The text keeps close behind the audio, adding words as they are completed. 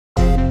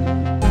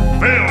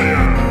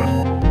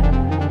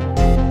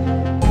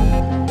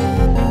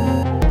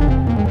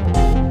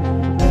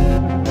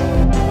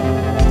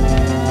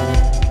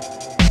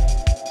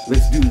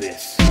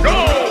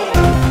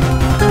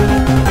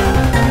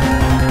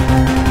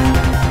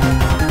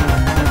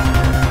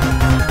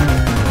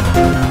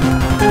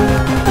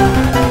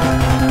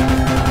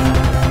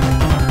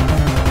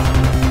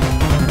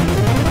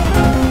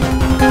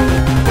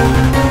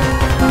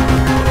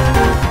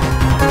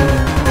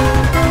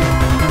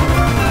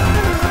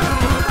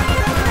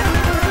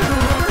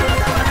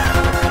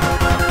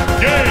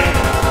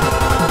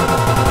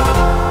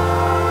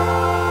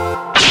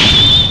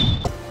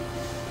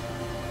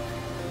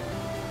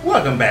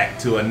Welcome back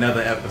to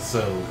another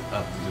episode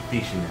of the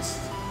Defeationist.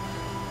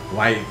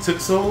 Why it took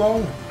so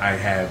long, I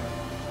have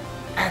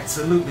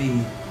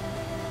absolutely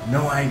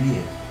no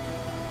idea.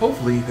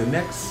 Hopefully the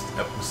next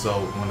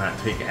episode will not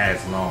take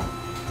as long.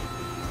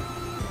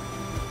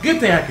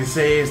 Good thing I can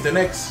say is the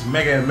next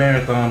mega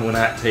marathon will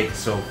not take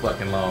so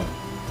fucking long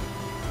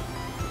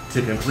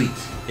to complete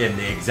in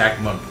the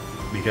exact month,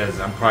 because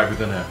I'm probably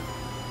gonna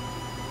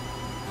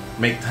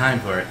make time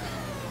for it.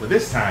 But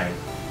this time,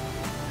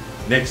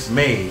 next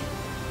May,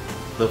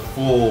 the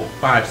full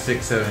 5,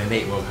 6, 7, and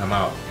 8 will come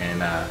out, and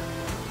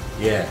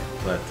yeah.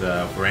 But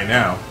for right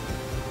now,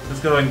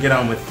 let's go ahead and get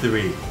on with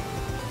 3.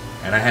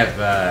 And I have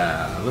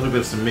a little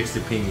bit of some mixed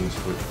opinions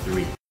for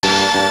 3.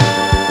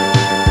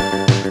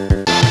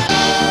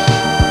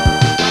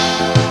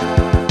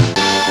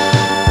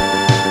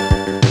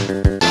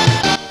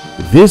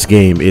 This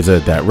game is a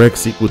direct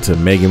sequel to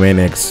Megaman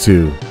X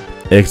 2.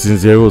 X and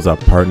Zeros are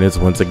partners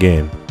once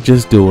again,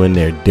 just doing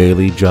their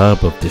daily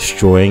job of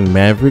destroying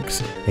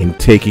Mavericks and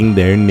taking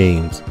their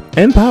names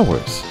and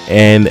powers.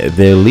 And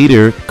their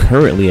leader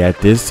currently at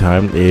this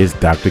time is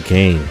Dr.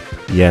 Kane.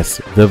 Yes,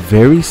 the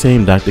very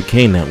same Dr.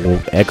 Kane that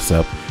woke X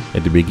up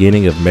at the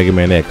beginning of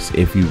Megaman X,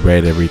 if you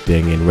read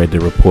everything and read the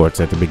reports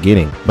at the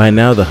beginning. By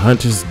now, the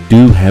hunters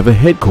do have a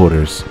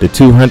headquarters. The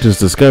two hunters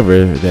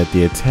discover that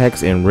the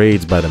attacks and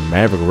raids by the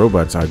Maverick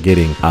robots are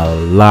getting a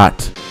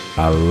lot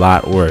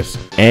worse,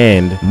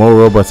 and more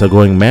robots are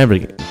going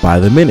Maverick by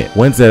the minute,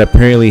 ones that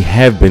apparently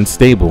have been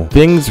stable.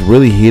 Things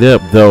really heat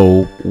up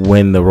though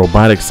when the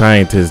robotic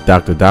scientist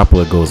Dr.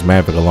 Doppler goes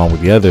Maverick along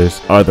with the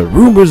others. Are the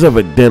rumors of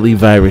a deadly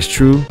virus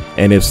true?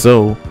 And if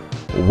so,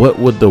 what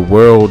would the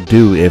world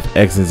do if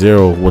X and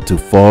Zero were to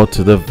fall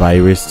to the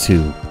virus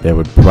too? They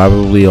would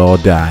probably all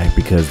die,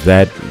 because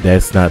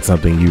that's not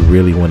something you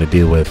really want to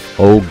deal with.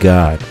 Oh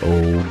god,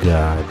 oh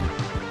god.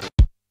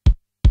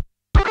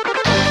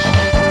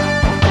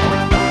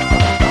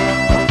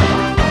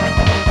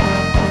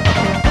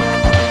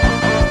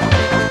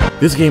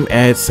 This game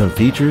adds some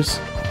features,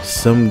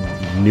 some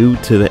new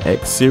to the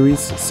X series,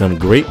 some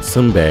great,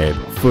 some bad.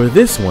 For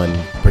this one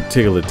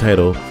particular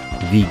title,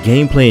 the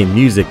gameplay and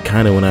music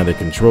kind of went out of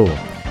control.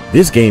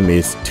 This game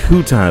is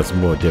 2 times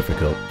more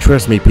difficult.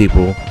 Trust me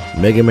people,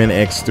 Mega Man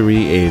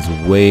X3 is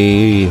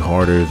way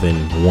harder than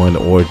 1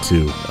 or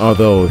 2.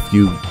 Although if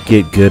you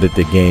get good at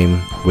the game,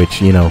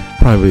 which you know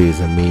probably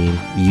isn't mean,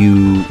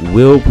 you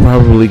will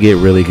probably get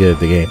really good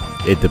at the game.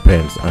 It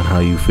depends on how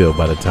you feel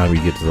by the time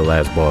you get to the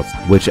last boss,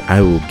 which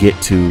I will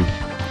get to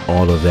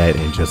all of that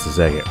in just a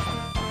second.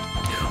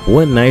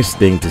 One nice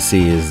thing to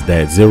see is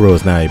that Zero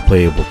is now a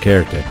playable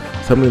character,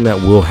 something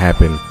that will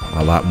happen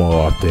a lot more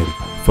often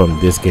from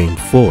this game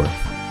forward.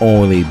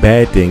 Only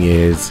bad thing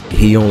is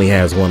he only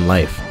has 1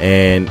 life,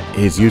 and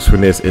his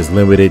usefulness is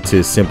limited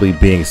to simply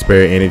being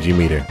spare energy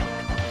meter.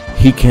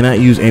 He cannot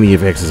use any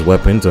of X's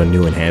weapons or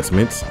new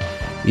enhancements,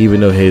 even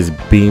though his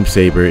beam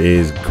saber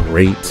is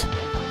great.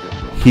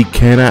 He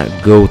cannot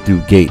go through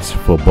gates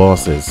for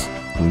bosses,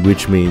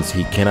 which means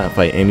he cannot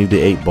fight any of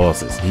the 8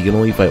 bosses. He can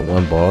only fight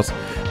 1 boss,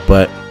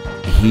 but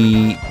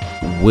he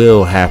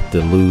will have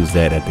to lose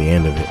that at the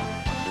end of it.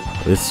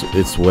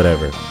 It's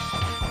whatever.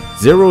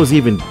 Zero is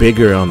even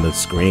bigger on the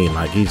screen.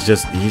 Like he's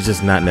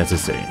just not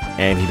necessary,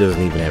 and he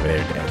doesn't even have an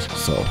air dash.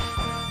 So,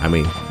 I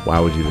mean, why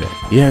would you do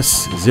that?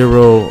 Yes,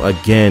 Zero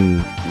again,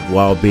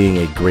 while being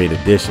a great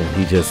addition,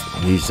 he's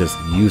just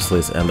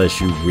useless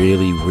unless you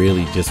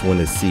really just want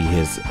to see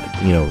his,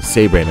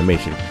 saber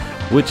animation,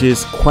 which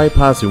is quite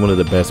possibly one of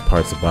the best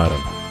parts about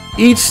him.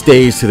 Each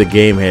stage to the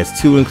game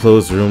has 2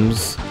 enclosed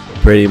rooms,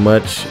 pretty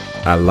much.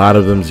 A lot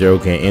of them Zero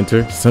can't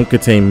enter. Some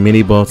contain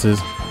mini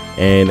bosses,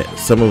 and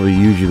some of them are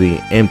usually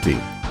empty.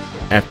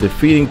 After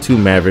defeating 2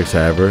 Mavericks,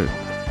 however,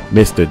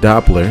 Mr.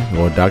 Doppler,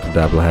 or Dr.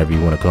 Doppler, however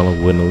you want to call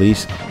him, would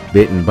unleash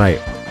Bit and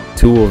Bite,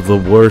 2 of the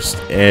worst,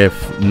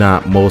 if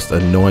not most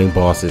annoying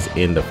bosses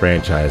in the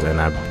franchise,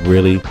 and I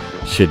really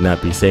should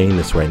not be saying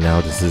this right now.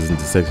 This isn't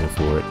the section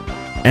for it.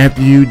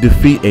 After you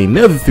defeat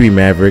another 3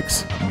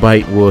 Mavericks,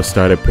 Bite will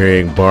start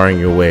appearing, barring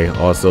your way.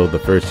 Also, the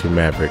first 2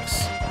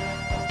 Mavericks.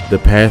 The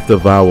Path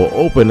of Vow will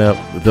open up,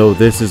 though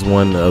this is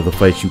one of the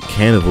fights you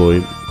can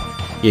avoid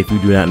if you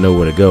do not know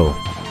where to go.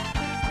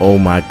 Oh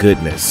my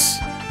goodness.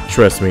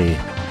 Trust me,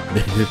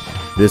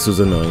 this was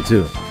annoying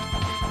too.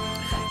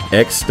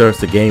 X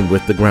starts the game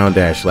with the ground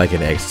dash like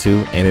an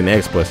X2 and an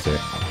X-Buster,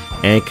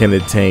 and can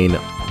attain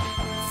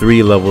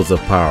 3 levels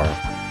of power.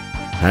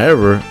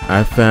 However,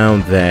 I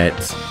found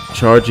that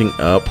charging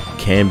up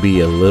can be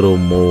a little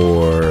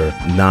more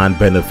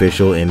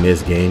non-beneficial in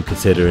this game,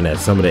 considering that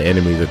some of the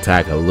enemies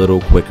attack a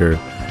little quicker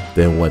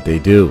than what they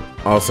do.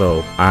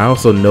 Also, I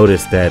also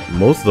noticed that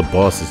most of the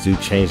bosses do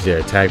change their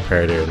attack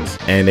patterns,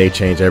 and they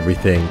change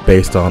everything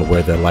based on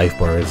where their life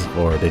bar is,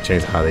 or they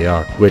change how they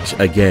are, which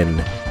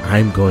again,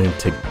 I'm going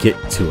to get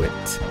to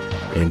it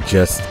in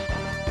just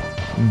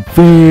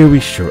very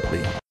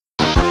shortly.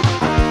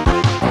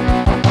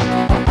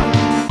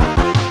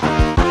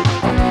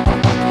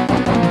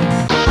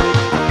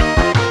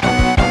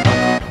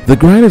 The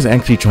grind is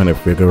actually trying to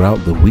figure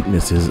out the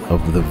weaknesses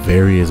of the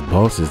various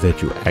bosses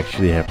that you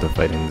actually have to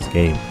fight in this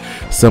game,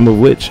 some of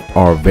which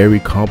are very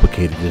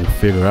complicated to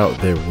figure out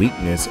their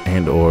weakness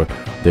and or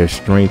their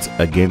strengths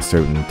against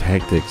certain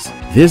tactics.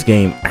 This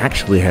game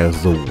actually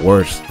has the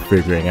worst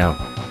figuring out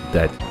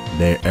that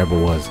there ever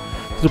was,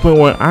 to the point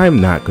where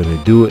I'm not going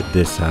to do it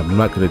this time. I'm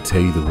not going to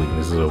tell you the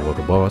weaknesses of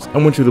the boss. I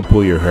want you to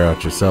pull your hair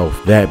out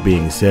yourself. That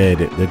being said,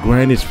 the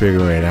grind is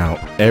figuring out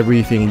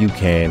everything you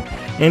can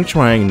and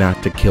trying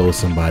not to kill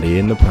somebody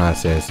in the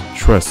process.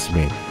 Trust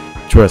me,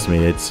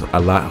 it's a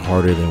lot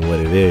harder than what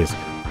it is,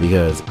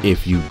 because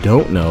if you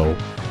don't know,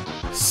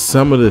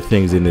 some of the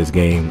things in this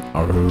game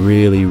are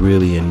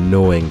really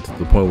annoying, to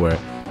the point where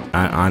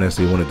I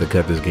honestly wanted to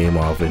cut this game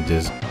off and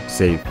just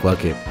say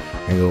fuck it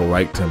and go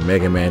right to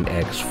Megaman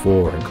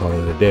X4 and call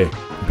it a day.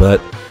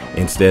 But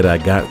instead I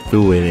got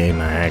through it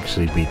and I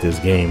actually beat this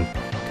game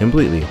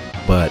completely,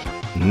 but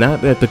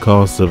not at the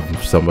cost of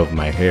some of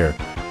my hair.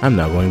 I'm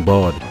not going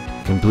bald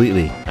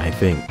completely, I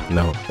think.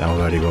 No, I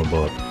was already going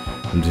bald.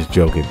 I'm just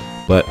joking.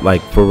 But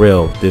like, for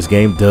real, this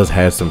game does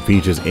have some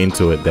features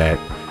into it that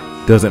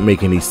doesn't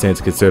make any sense,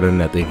 considering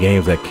that the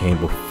games that came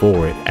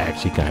before it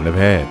actually kind of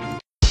had.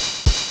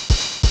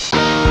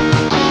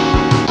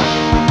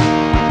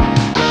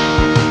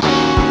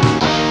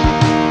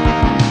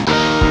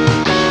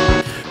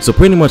 So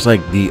pretty much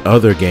like the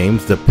other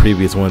games, the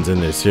previous ones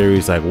in this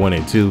series, like 1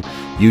 and 2,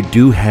 you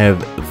do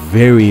have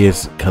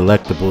various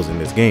collectibles in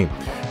this game,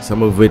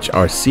 some of which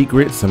are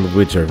secret, some of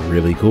which are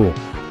really cool.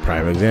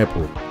 Prime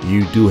example,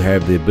 you do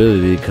have the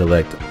ability to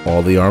collect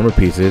all the armor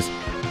pieces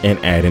and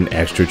add an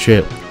extra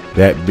chip.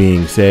 That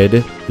being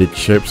said, the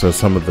chips are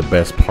some of the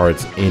best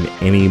parts in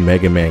any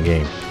Mega Man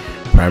game.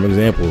 Prime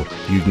example,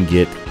 you can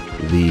get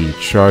the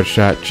charge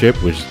shot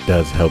chip, which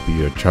does help you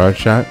your charge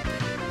shot,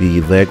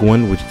 the leg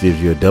one, which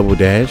gives you a double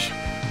dash,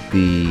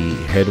 the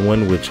head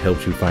one, which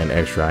helps you find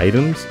extra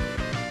items,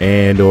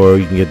 and or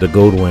you can get the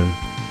gold one,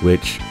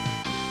 which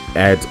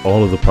adds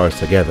all of the parts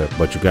together,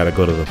 but you got to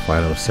go to the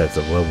final sets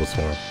of levels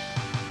for them.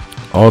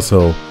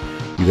 Also,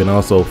 you can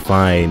also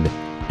find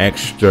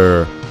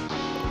extra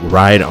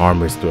ride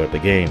armors throughout the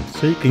game,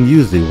 so you can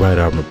use the ride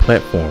armor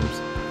platforms.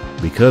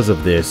 Because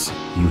of this,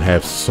 you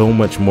have so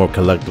much more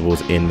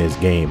collectibles in this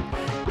game.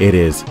 It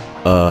is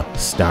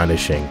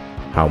astonishing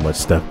how much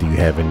stuff do you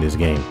have in this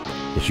game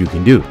that you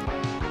can do.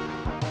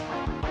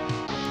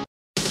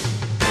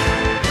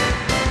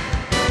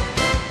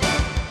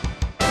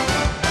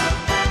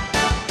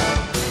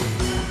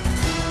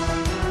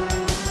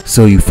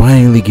 So you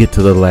finally get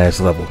to the last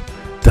level,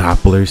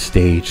 Doppler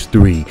Stage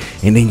 3,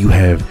 and then you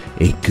have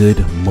a good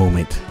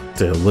moment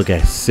to look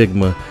at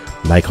Sigma,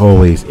 like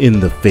always,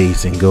 in the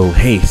face and go,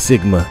 hey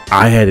Sigma,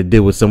 I had to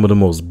deal with some of the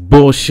most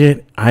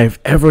bullshit I've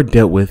ever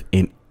dealt with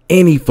in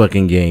any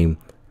fucking game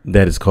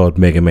that is called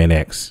Megaman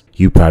X.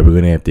 You probably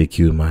gonna have to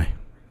cue my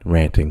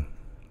ranting,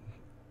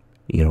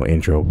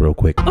 intro real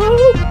quick.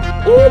 Oh,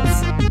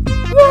 it's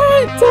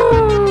rant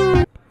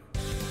time!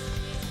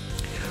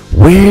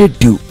 Where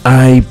do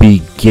I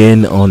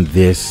begin on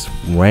this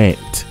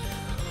rant?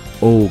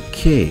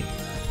 Okay,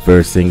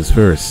 first things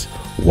first,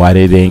 why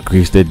did they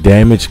increase the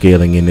damage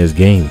scaling in this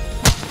game?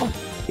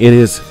 It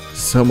is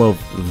some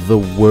of the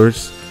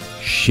worst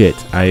shit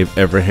I've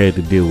ever had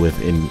to deal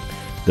with in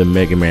the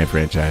Mega Man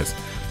franchise.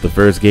 The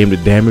first game, the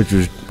damage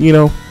was,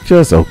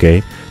 just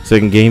okay.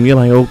 Second game, you're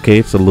like, okay,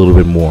 it's a little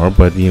bit more,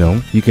 but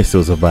you can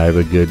still survive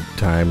a good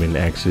time and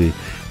actually,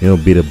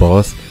 beat a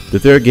boss. The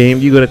third game,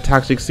 you go to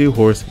Toxic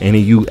Seahorse, and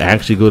you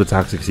actually go to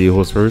Toxic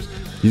Seahorse first.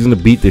 He's gonna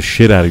beat the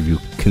shit out of you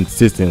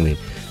consistently,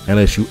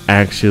 unless you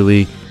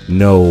actually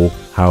know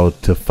how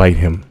to fight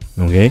him,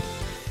 okay?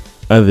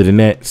 Other than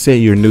that, say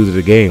you're new to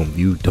the game,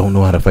 you don't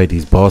know how to fight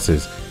these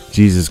bosses.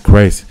 Jesus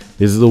Christ,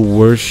 this is the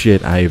worst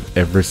shit I've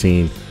ever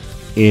seen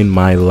in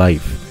my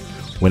life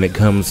when it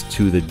comes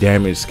to the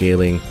damage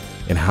scaling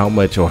and how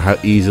much or how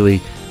easily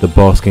the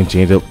boss can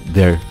change up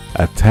their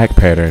attack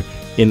pattern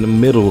in the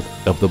middle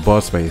of the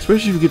boss fight,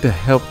 especially if you get the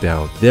health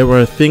down. There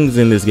are things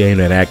in this game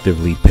that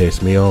actively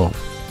piss me off.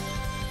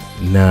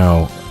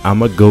 Now, I'm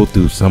gonna go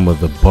through some of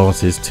the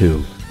bosses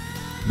too.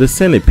 The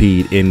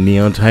Centipede in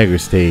Neon Tiger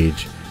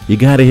stage, you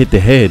gotta hit the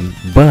head,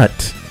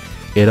 but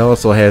it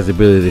also has the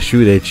ability to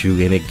shoot at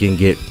you and it can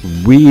get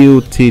real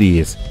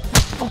tedious.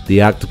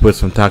 The octopus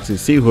from Toxic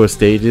Seahorse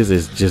stages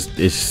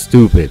is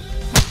stupid.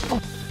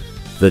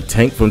 The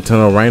tank from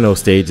Tunnel Rhino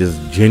stage is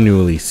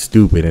genuinely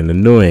stupid and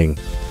annoying.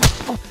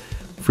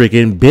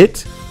 Freaking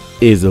Bit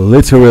is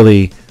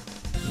literally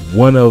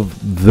one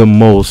of the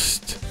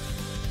most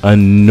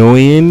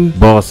annoying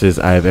bosses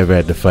I've ever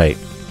had to fight.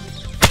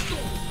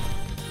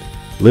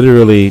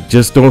 Literally,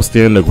 just don't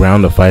stand on the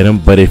ground to fight him,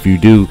 but if you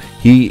do,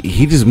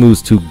 he just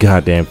moves too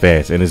goddamn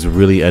fast and it's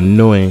really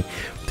annoying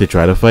to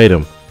try to fight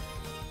him.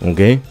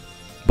 Okay?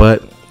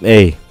 But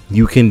hey,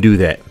 you can do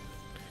that.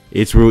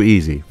 It's real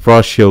easy.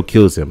 Frost Shell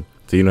kills him,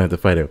 so you don't have to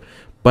fight him.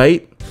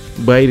 Bite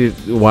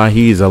is, while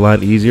he's a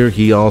lot easier,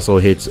 he also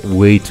hits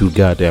way too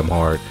goddamn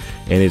hard,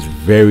 and it's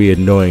very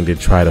annoying to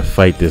try to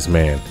fight this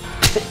man.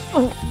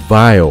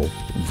 Vile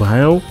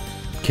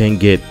can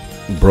get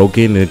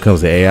broken when it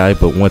comes to AI,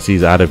 but once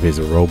he's out of his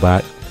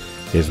robot,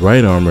 his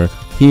right armor,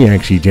 he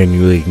actually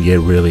genuinely can get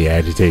really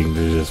agitating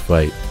to just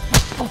fight.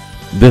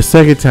 The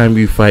second time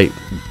you fight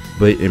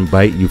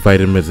Bite, you fight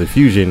him as a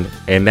fusion,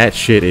 and that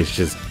shit is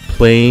just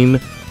plain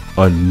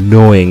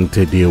annoying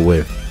to deal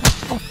with.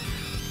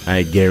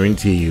 I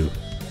guarantee you.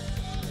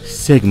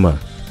 Sigma,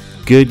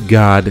 good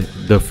God,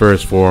 the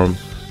first form,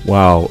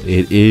 while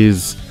it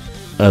is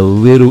a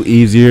little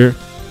easier,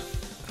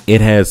 it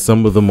has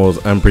some of the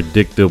most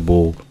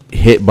unpredictable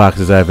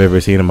hitboxes I've ever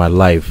seen in my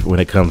life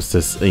when it comes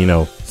to, you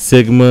know,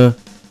 Sigma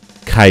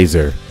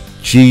Kaiser.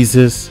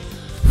 Jesus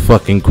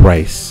fucking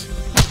Christ.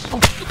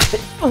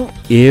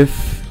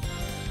 If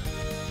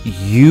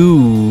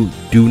you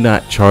do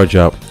not charge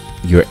up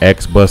your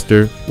X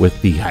Buster with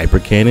the Hyper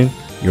Cannon,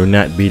 you're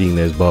not beating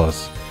this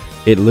boss.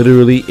 It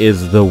literally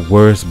is the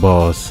worst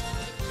boss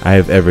I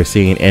have ever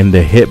seen, and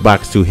the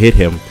hitbox to hit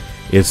him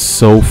is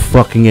so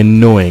fucking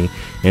annoying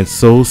and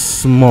so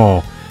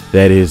small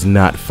that is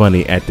not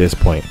funny at this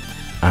point.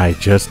 I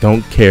just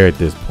don't care at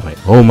this point.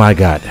 Oh my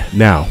god.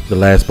 Now, the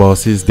last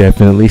boss is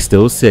definitely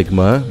still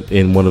Sigma,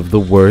 in one of the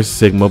worst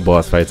Sigma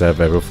boss fights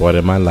I've ever fought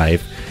in my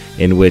life,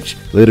 in which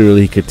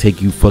literally could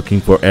take you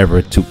fucking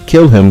forever to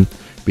kill him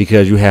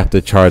because you have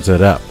to charge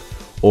it up,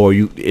 or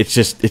it's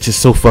just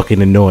so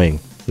fucking annoying.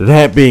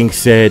 That being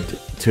said,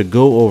 to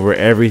go over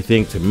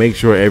everything, to make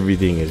sure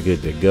everything is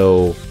good to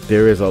go,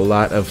 there is a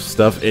lot of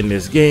stuff in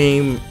this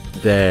game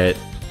that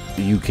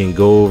you can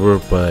go over,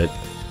 but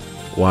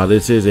while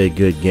this is a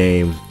good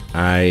game,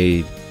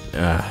 I'll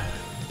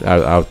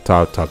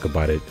talk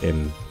about it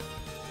in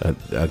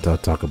I'll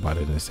talk about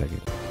it in a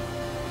second.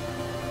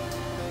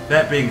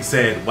 That being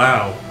said,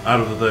 wow, out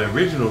of the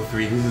original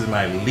three, this is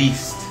my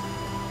least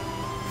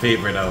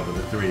favorite out of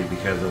the three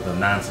because of the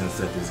nonsense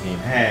that this game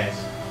has.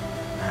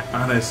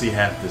 I honestly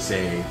have to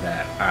say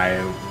that I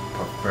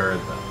prefer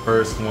the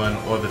first one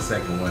or the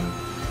second one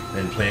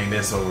than playing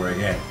this over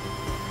again.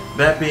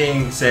 That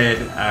being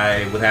said,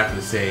 I would have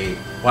to say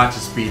watch a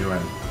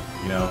speedrun,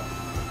 you know.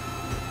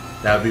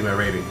 That would be my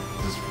rating.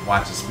 Just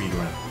watch a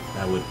speedrun.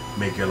 That would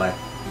make your life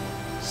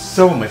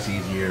so much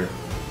easier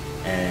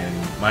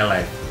and my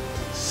life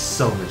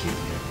so much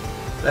easier.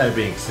 That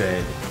being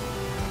said,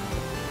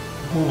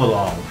 move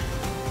along.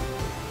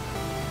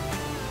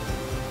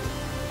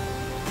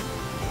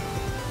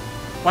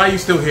 Why are you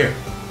still here?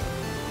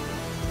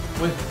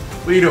 What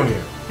are you doing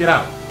here? Get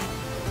out.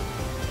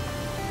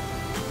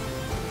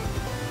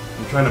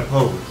 I'm trying to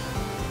pose.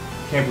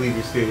 Can't believe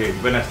you're still here.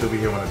 You better not still be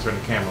here when I turn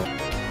the camera.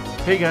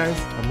 Hey guys,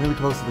 I'm really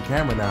close to the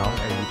camera now,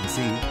 as you can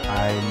see.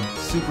 I'm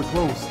super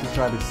close to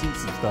try to see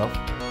some stuff.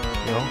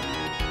 You know,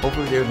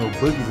 hopefully there's no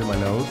boogies in my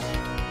nose.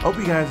 Hope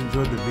you guys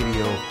enjoyed the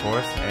video, of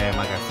course. And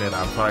like I said,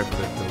 I'm sorry for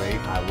the delay.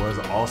 I was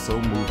also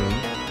moving.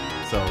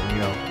 So, you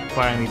know,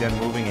 finally done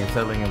moving and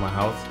settling in my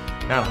house.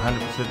 Not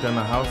 100% done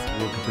the house.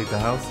 We'll complete the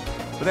house.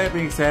 But that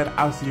being said,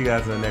 I'll see you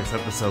guys in the next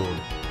episode.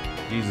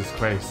 Jesus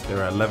Christ,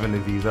 there are 11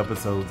 of these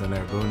episodes and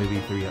they're going to be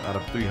 3 out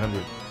of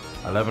 300.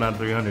 11 out of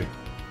 300.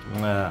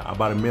 About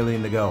 1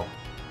 million to go.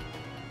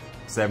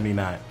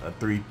 79.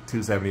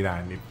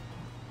 279. If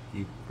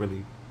you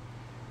really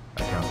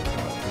account for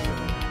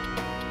 279.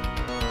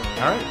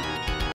 Alright.